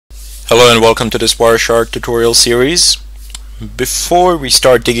Hello and welcome to this Wireshark tutorial series. Before we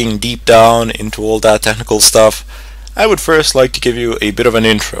start digging deep down into all that technical stuff, I would first like to give you a bit of an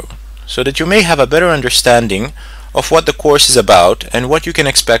intro, so that you may have a better understanding of what the course is about and what you can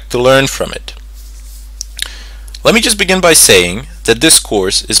expect to learn from it. Let me just begin by saying that this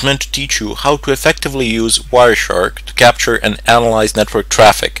course is meant to teach you how to effectively use Wireshark to capture and analyze network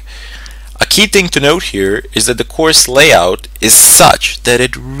traffic. A key thing to note here is that the course layout is such that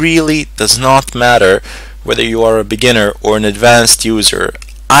it really does not matter whether you are a beginner or an advanced user.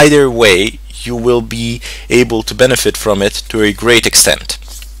 Either way, you will be able to benefit from it to a great extent.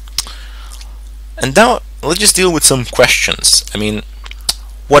 And now let's just deal with some questions.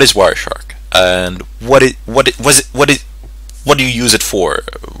 What is Wireshark? And what do you use it for?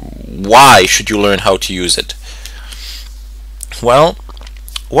 Why should you learn how to use it? Well,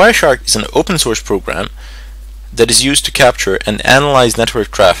 Wireshark is an open source program that is used to capture and analyze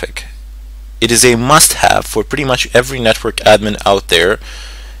network traffic. It is a must-have for pretty much every network admin out there.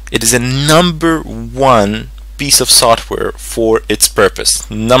 It is a #1 piece of software for its purpose.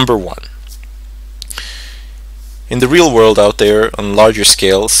 #1. In the real world out there, on larger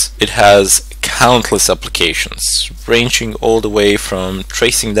scales, it has countless applications, ranging all the way from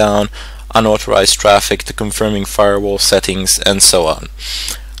tracing down unauthorized traffic to confirming firewall settings and so on.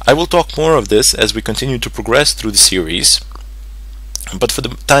 I will talk more of this as we continue to progress through the series, but for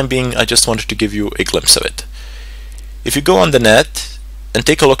the time being I just wanted to give you a glimpse of it. If you go on the net and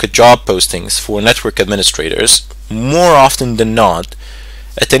take a look at job postings for network administrators, more often than not,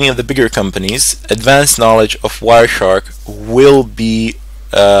 at any of the bigger companies, advanced knowledge of Wireshark will be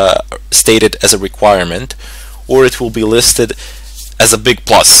stated as a requirement, or it will be listed as a big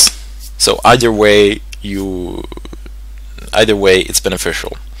plus. So either way it's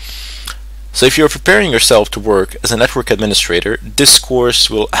beneficial. So if you're preparing yourself to work as a network administrator, this course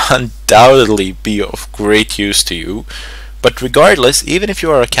will undoubtedly be of great use to you. But regardless, even if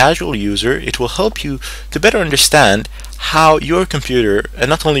you are a casual user, it will help you to better understand how your computer, and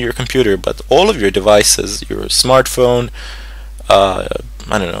not only your computer, but all of your devices, your smartphone,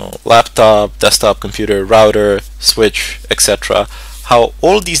 laptop, desktop computer, router, switch, etc., how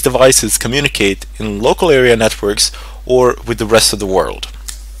all these devices communicate in local area networks or with the rest of the world.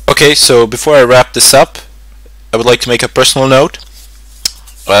 Okay, so before I wrap this up, I would like to make a personal note.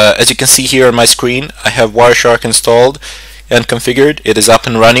 As you can see here on my screen, I have Wireshark installed and configured. It is up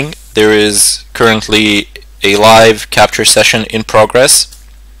and running. There is currently a live capture session in progress.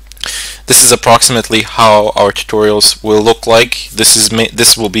 This is approximately how our tutorials will look like.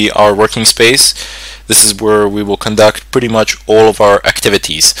 This will be our working space. This is where we will conduct pretty much all of our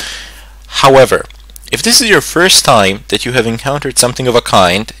activities. However, if this is your first time that you have encountered something of a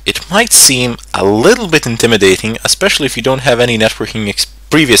kind, it might seem a little bit intimidating, especially if you don't have any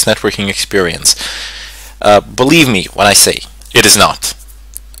previous networking experience. Believe me when I say it is not.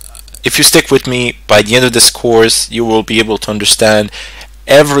 If you stick with me, by the end of this course, you will be able to understand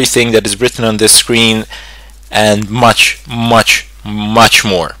everything that is written on this screen and much, much, much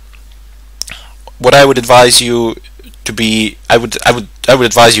more. What I would advise you to be, I would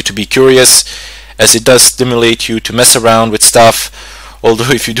advise you to be curious, as it does stimulate you to mess around with stuff.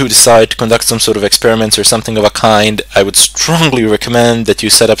 Although if you do decide to conduct some sort of experiments or something of a kind, I would strongly recommend that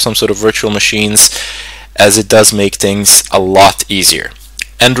you set up some sort of virtual machines, as it does make things a lot easier.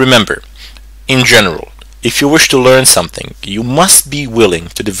 And remember, in general, if you wish to learn something, you must be willing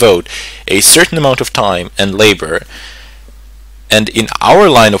to devote a certain amount of time and labor. And in our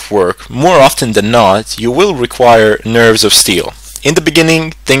line of work, more often than not, you will require nerves of steel. In the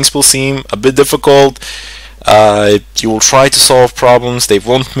beginning, things will seem a bit difficult. You will try to solve problems, they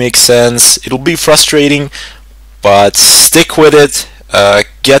won't make sense. It'll be frustrating, but stick with it.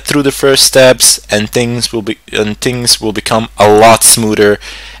 Get through the first steps, and things will become a lot smoother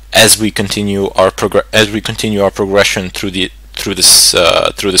as we continue our progression through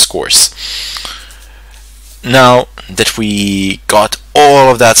this course. Now that we got all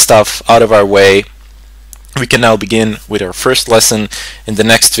of that stuff out of our way, we can now begin with our first lesson in the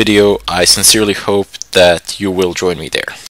next video. I sincerely hope that you will join me there.